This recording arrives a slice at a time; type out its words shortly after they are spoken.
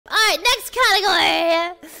Alright, next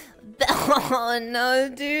category! Oh no,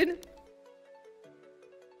 dude.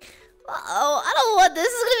 Uh-oh, I don't want this.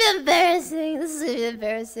 This is gonna be embarrassing. This is gonna be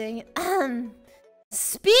embarrassing.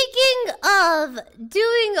 Speaking of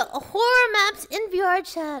doing horror maps in VR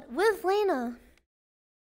chat with Lena.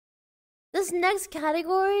 This next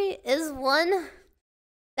category is one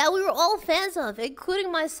that we were all fans of,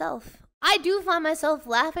 including myself. I do find myself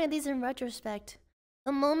laughing at these in retrospect.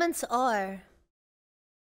 The moments are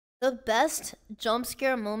the best jump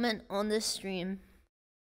scare moment on this stream.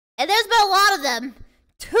 And there's been a lot of them.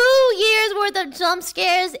 2 years worth of jump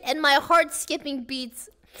scares and my heart skipping beats.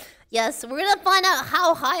 Yes, we're gonna find out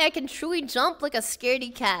how high I can truly jump like a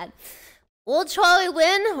scaredy cat. Will Charlie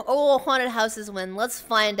win or will haunted houses win? Let's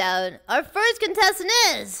find out. Our first contestant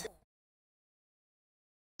is...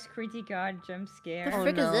 Creepy god jump scare. The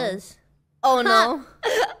frick is this? Oh no.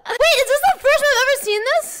 Wait, is this the first time I've ever seen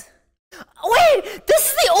this? Wait, this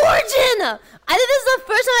is the origin! I think this is the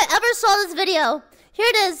first time I ever saw this video. Here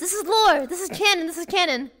it is. This is lore. This is canon. This is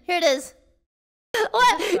canon. Here it is.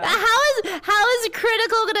 What? How is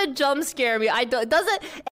Critical gonna jump scare me? I don't. Does it?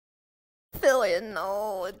 Filian,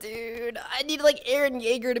 no, dude. I need like Aaron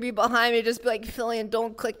Yeager to be behind me. Just be like, Filian,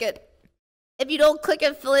 don't click it. If you don't click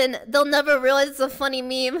it, Filian, they'll never realize it's a funny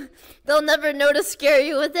meme. They'll never know to scare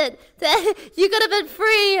you with it. You could have been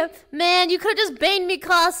free, man. You could have just banged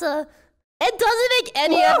Mikasa. It doesn't make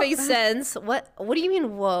any effing sense. What? What do you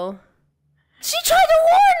mean, whoa? She tried to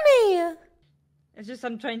warn me! It's just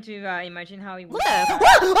I'm trying to imagine how he would.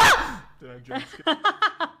 Did I jump scare?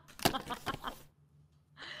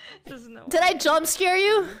 Did I jump scare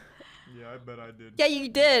you? Yeah, I bet I did. Yeah, you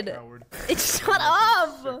did. Coward. Shut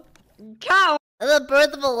up! Coward! The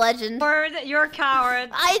birth of a legend. You're a coward.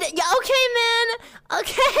 Yeah, okay, man.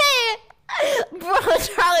 Okay! Bro,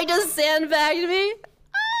 Charlie just sandbagged me.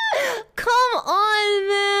 Come on,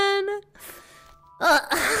 man. It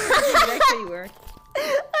actually worked.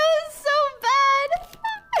 That was so bad.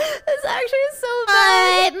 It's actually so bad.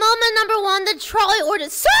 Alright, moment number 1, the Charlie order.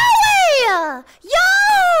 Sarwi! Yo!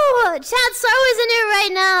 Chat, Sarwi's in here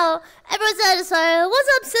right now. Everyone said, Sarwi, what's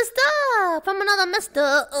up, sister? From another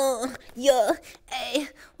mister. Yeah. Hey.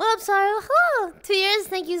 What up, Sarwi? Huh. 2 years,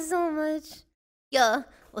 thank you so much. Yeah.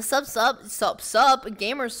 Well, sub.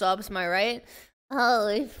 Gamer subs, am I right?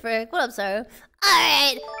 Holy frick. What up, Sarwi?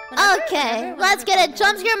 Alright, okay, let's get it.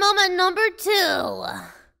 Jump scare moment number 2.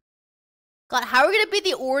 God, how are we gonna be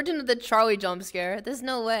the origin of the Charlie jump scare? There's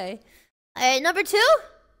no way. Alright, number 2?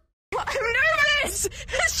 I'm nervous!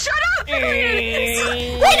 Shut up! Wait, no, this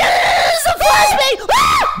is a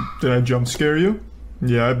flashbang! Did I jump scare you?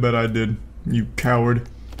 Yeah, I bet I did. You coward.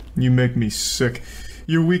 You make me sick.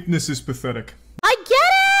 Your weakness is pathetic. I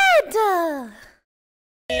get it!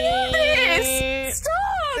 Please, stop!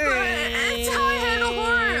 That's how I handle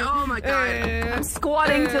horror! Oh my god. I'm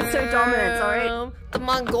squatting to assert dominance, alright? The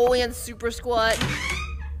Mongolian super squat.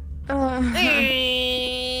 Wait,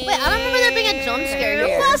 I don't remember there being a jump scare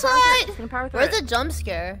here. Flashlight! Where's the jump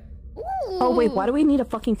scare? Ooh. Oh wait, why do we need a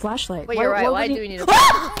fucking flashlight? Wait, you're right, why do we need a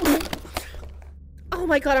flashlight? Oh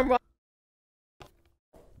my god, I'm wrong.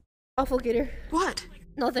 Awful gator. What?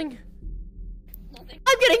 Nothing.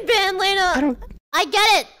 I'm getting banned, Lena! I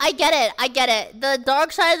get it. The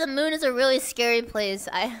dark side of the moon is a really scary place.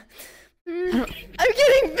 I'm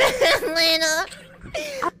getting banned, Lena!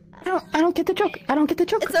 I don't get the joke. I don't get the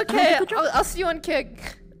joke. It's okay. I'll see you on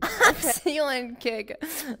Kick. I'll see you on Kick.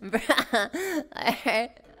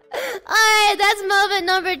 Alright, that's moment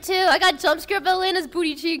number 2. I got jump scared by Lena's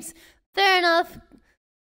booty cheeks. Fair enough.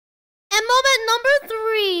 And moment number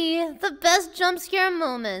 3, the best jump scare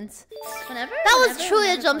moment. That was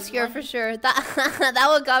truly a jump scare for sure. That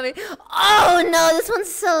one got me. Oh no, this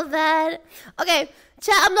one's so bad. Okay,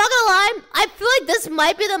 chat, I'm not gonna lie. I feel like this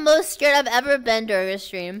might be the most scared I've ever been during a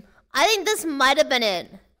stream. I think this might have been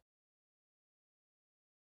it.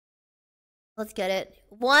 Let's get it.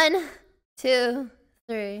 1, 2,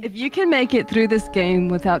 3. If you can make it through this game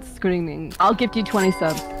without screaming, I'll gift you 20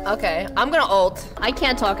 subs. Okay, I'm gonna ult. I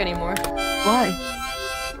can't talk anymore. Why?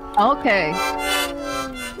 Okay.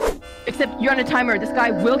 Except you're on a timer. This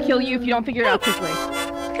guy will kill you if you don't figure it out quickly.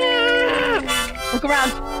 Look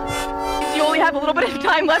around. You only have a little bit of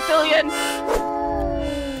time left, Filian.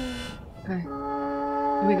 Okay.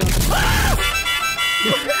 Here we go.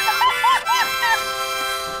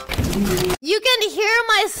 You can hear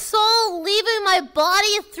my soul leaving my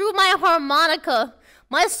body through my harmonica.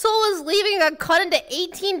 My soul is leaving and got cut into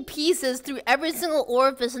 18 pieces through every single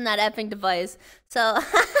orifice in that effing device. So,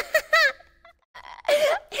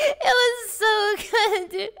 it was so good,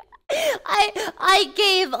 dude. I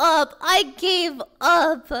gave up.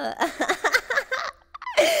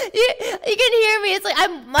 You can hear me. It's like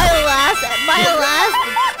I'm my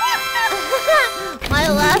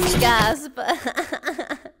last gasp.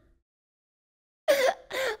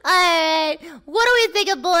 Alright, what do we think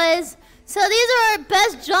of, boys? So these are our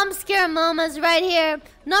best jump scare moments right here.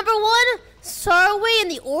 Number 1, Sarway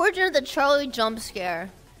and the origin of the Charlie jump scare.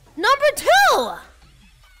 Number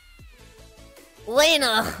 2,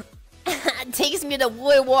 Lena takes me to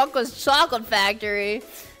Willy Wonka's chocolate factory.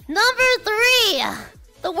 Number 3,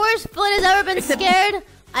 the worst Flynn has ever been scared.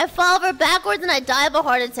 I fall over backwards and I die of a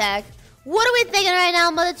heart attack. What are we thinking right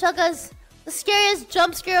now, mother chuckas? The scariest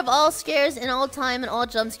jump scare of all scares in all time and all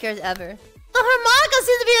jump scares ever. The harmonica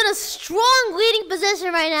seems to be in a strong leading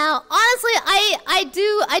position right now. Honestly, I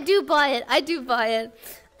do buy it. I do buy it.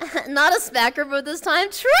 Not a smacker move this time.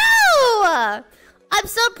 True! I'm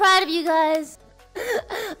so proud of you guys.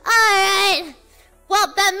 Alright.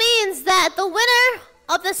 Well, that means that the winner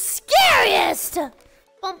of the scariest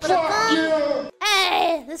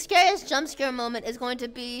hey, the scariest jump scare moment is going to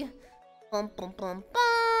be Woo!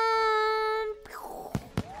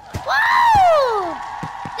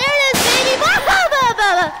 There it is, baby!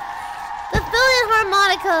 The Filian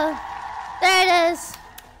harmonica. There it is.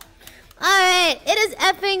 Alright, it is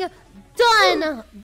effing done.